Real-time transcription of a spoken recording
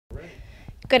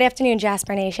Good afternoon,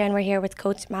 Jasper Nation. We're here with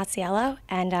Coach Masiello,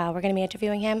 and we're going to be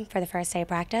interviewing him for the first day of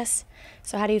practice.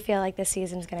 So how do you feel like this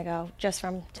season's going to go just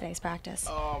from today's practice?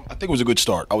 I think it was a good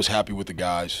start. I was happy with the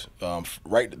guys.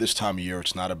 Right at this time of year,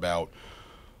 it's not about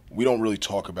 – we don't really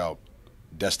talk about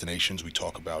destinations. We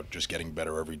talk about just getting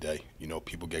better every day. You know,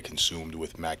 people get consumed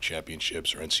with MAC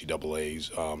championships or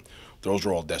NCAAs. Those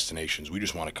are all destinations. We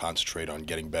just want to concentrate on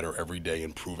getting better every day,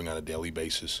 improving on a daily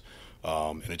basis.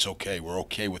 And it's okay. We're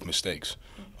okay with mistakes.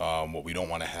 What we don't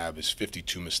want to have is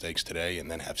 52 mistakes today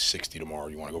and then have 60 tomorrow.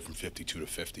 You want to go from 52 to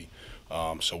 50.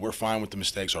 So we're fine with the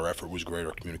mistakes. Our effort was great.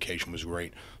 Our communication was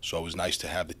great. So it was nice to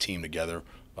have the team together,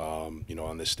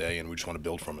 on this day, and we just want to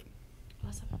build from it.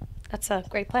 Awesome. That's a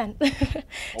great plan.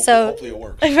 Hopefully it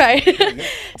works. Right.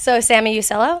 So Samson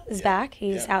Usilo is back.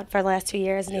 He's out for the last 2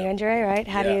 years, knee injury, right?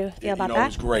 How do you feel about that? It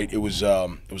was great. It was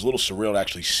a little surreal to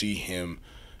actually see him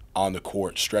on the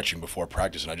court stretching before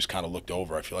practice, and I just kind of looked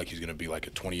over. I feel like he's going to be like a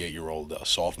 28-year-old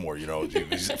sophomore. I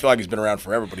feel like he's been around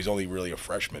forever, but he's only really a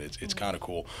freshman. It's kind of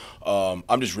cool.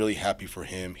 I'm just really happy for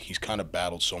him. He's kind of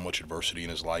battled so much adversity in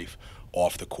his life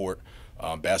off the court.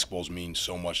 Basketballs means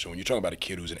so much. So when you're talking about a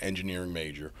kid who's an engineering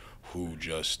major, who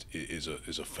just is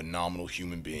a phenomenal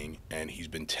human being, and he's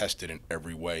been tested in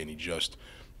every way, and he just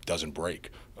doesn't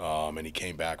break. And he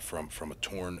came back from a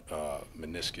torn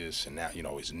meniscus, and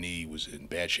now his knee was in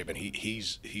bad shape. And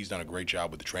he's done a great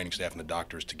job with the training staff and the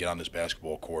doctors to get on this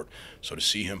basketball court. So to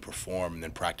see him perform and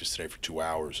then practice today for 2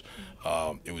 hours,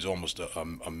 it was almost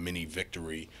a mini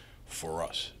victory for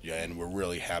us. And we're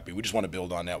really happy. We just want to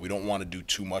build on that. We don't want to do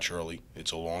too much early.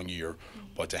 It's a long year,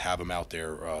 but to have him out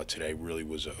there today really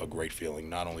was a great feeling,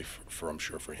 not only for I'm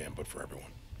sure for him, but for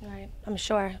everyone. Right. I'm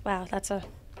sure. Wow, that's a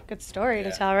good story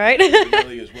to tell, right? It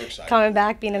really is. We're excited. Coming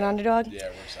back, being an underdog. Yeah,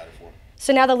 we're excited for him.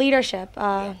 So now the leadership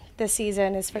this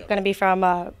season is going to be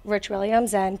from Rich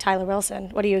Williams and Tyler Wilson.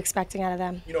 What are you expecting out of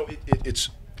them? It's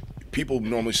people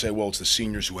normally say, well, it's the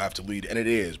seniors who have to lead, and it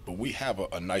is, but we have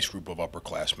a nice group of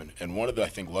upperclassmen. And one of the, I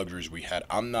think, luxuries we had,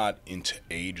 I'm not into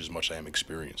age as much as I am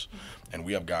experience. And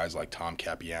we have guys like Tom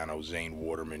Capiano, Zane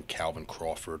Waterman, Calvin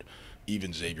Crawford,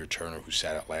 even Xavier Turner, who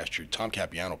sat out last year. Tom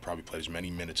Capiano probably played as many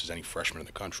minutes as any freshman in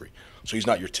the country. So he's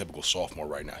not your typical sophomore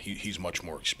right now. He's much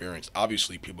more experienced.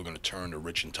 Obviously, people are going to turn to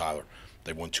Rich and Tyler.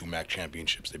 They've won 2 MAC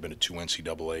championships. They've been to 2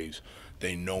 NCAAs.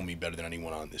 They know me better than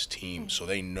anyone on this team, so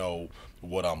they know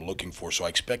what I'm looking for. So I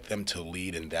expect them to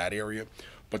lead in that area.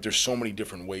 But there's so many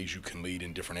different ways you can lead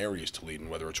in different areas to lead, and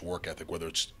whether it's work ethic, whether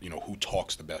it's who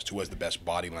talks the best, who has the best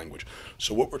body language.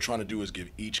 So what we're trying to do is give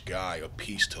each guy a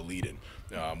piece to lead in.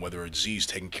 Whether it's Z's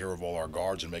taking care of all our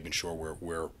guards and making sure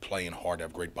we're playing hard to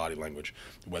have great body language.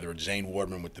 Whether it's Zane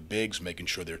Waterman with the bigs, making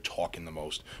sure they're talking the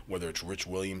most. Whether it's Rich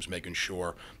Williams, making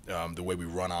sure the way we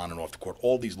run on and off the court.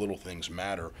 All these little things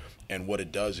matter, and what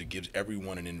it does, it gives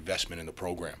everyone an investment in the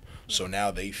program. So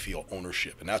now they feel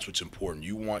ownership, and that's what's important.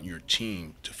 You want your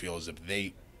team to feel as if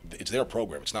it's their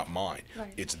program. It's not mine.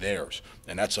 Right. It's theirs.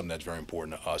 And that's something that's very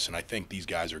important to us. And I think these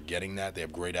guys are getting that. They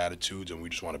have great attitudes, and we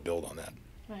just want to build on that.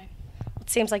 Right. It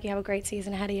seems like you have a great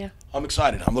season ahead of you. I'm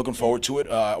excited. I'm looking forward to it.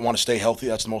 I want to stay healthy.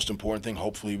 That's the most important thing.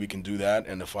 Hopefully we can do that.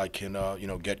 And if I can,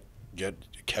 get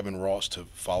Kevin Ross to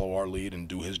follow our lead and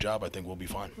do his job, I think we'll be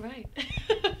fine. Right.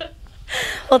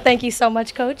 Well, thank you so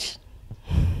much, Coach.